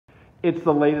It's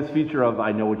the latest feature of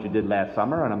I Know What You Did Last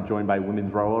Summer, and I'm joined by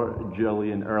women's rower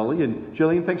Jillian Earley. And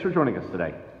Jillian, thanks for joining us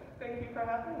today. Thank you for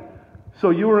having me.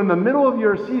 So you were in the middle of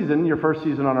your season, your first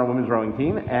season on our women's rowing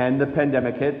team, and the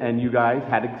pandemic hit, and you guys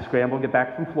had to scramble to get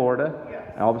back from Florida. Yes.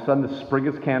 And all of a sudden the spring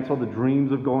is canceled, the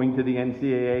dreams of going to the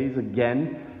NCAAs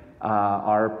again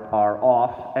are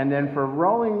off. And then for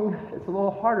rowing, it's a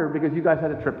little harder because you guys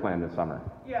had a trip planned this summer.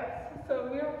 Yes, so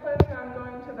we were planning on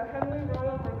going to the Henley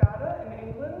Royal Regatta in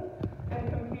England and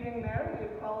competing there. We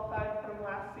had qualified from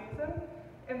last season.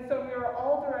 And so we were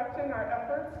all directing our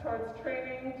efforts towards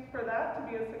training for that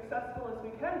to be as successful as we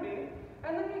can be.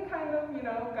 And then we kind of,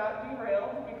 got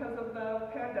derailed because of the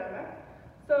pandemic.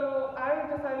 So I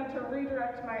decided to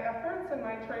redirect my efforts and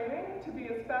my training to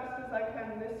be as fast as I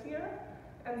can this year.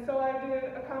 And so I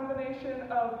did a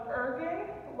combination of erging,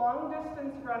 long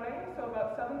distance running, so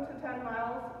about 7 to 10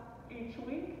 miles each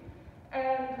week,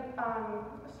 and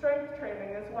strength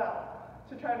training as well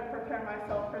to try to prepare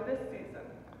myself for this season.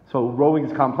 So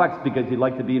rowing's complex because you'd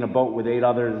like to be in a boat with 7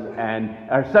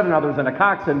 others and a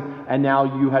coxswain, and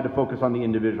now you had to focus on the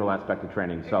individual aspect of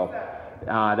training. So exactly.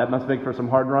 That must make for some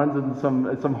hard runs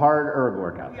and some hard erg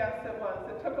workouts. Yes, it was.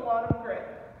 It took a lot of grit.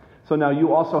 So now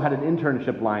you also had an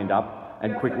internship lined up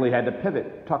and Yes, quickly had to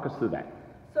pivot. Talk us through that.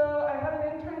 So I had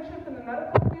an internship in the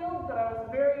medical field that I was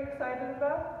very excited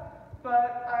about,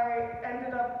 but I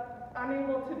ended up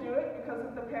unable to do it because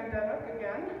of the pandemic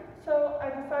again. So I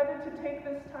decided to take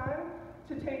this time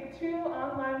to take 2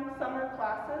 online summer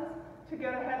classes to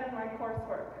get ahead in my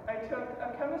coursework. I took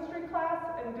a chemistry class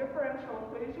and differential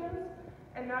equations,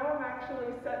 and now I'm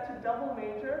actually set to double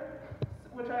major,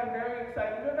 which I'm very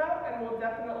excited about and will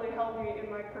definitely help me in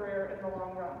my career in the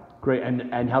long run. Great.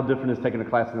 And how different is taking a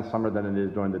class in the summer than it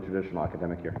is during the traditional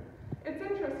academic year? It's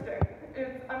interesting.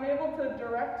 I'm able to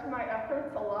direct my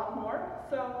efforts a lot more.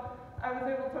 So I was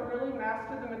able to really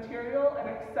master the material and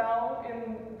excel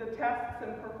in the tests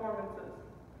and performances.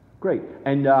 Great.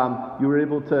 And you were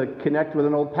able to connect with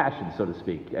an old passion, so to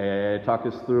speak. Talk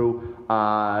us through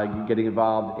getting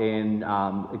involved in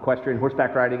equestrian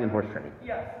horseback riding and horse training.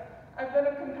 Yes. I've been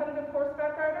a competitive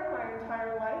horseback rider my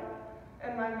entire life,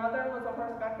 and my mother was a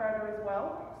horseback rider as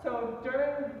well. So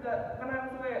when I was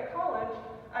away at college,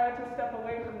 I had to step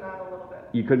away from that a little bit.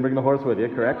 You couldn't bring the horse with you,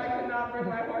 correct? No, I could not bring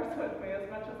my horse with me as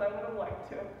much as I would have liked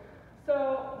to.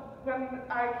 So when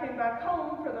I came back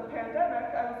home for the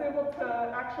pandemic, I was able to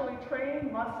actually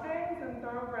train Mustangs and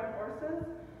thoroughbred horses.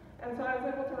 And so I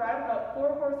was able to ride about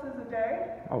 4 horses a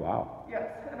day. Oh, wow. Yes,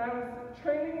 and I was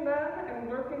training them and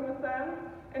working with them,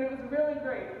 and it was really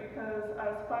great because I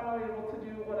was finally able to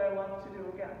do what I love to do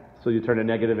again. So you turned a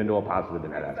negative into a positive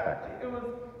in that aspect. Exactly. It was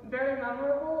very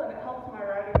memorable, and it helped my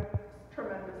riding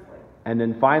tremendously. And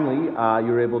then finally,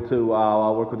 you were able to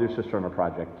work with your sister on a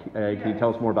project. Can you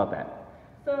tell us more about that?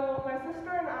 So my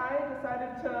sister and I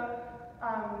decided to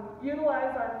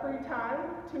utilize our free time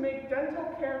to make dental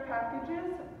care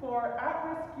packages for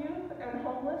at-risk youth and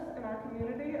homeless in our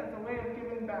community as a way of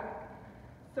giving back.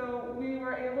 So we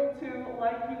were able to,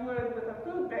 like you would with a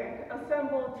food bank,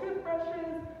 assemble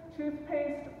toothbrushes,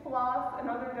 toothpaste, floss, and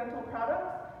other dental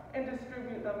products and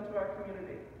distribute them to our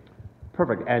community.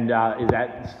 Perfect. And is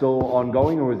that still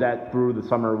ongoing, or was that through the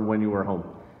summer when you were home?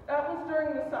 That was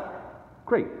during the summer.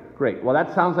 Great. Great. Well,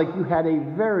 that sounds like you had a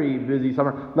very busy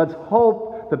summer. Let's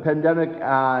hope the pandemic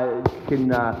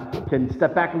can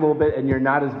step back a little bit and you're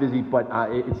not as busy, but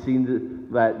it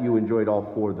seems that you enjoyed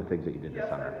all 4 of the things that you did this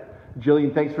summer.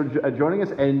 Jillian, thanks for joining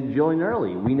us. And Jillian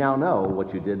Earley, we now know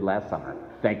what you did last summer.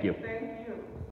 Thank you. Thank you.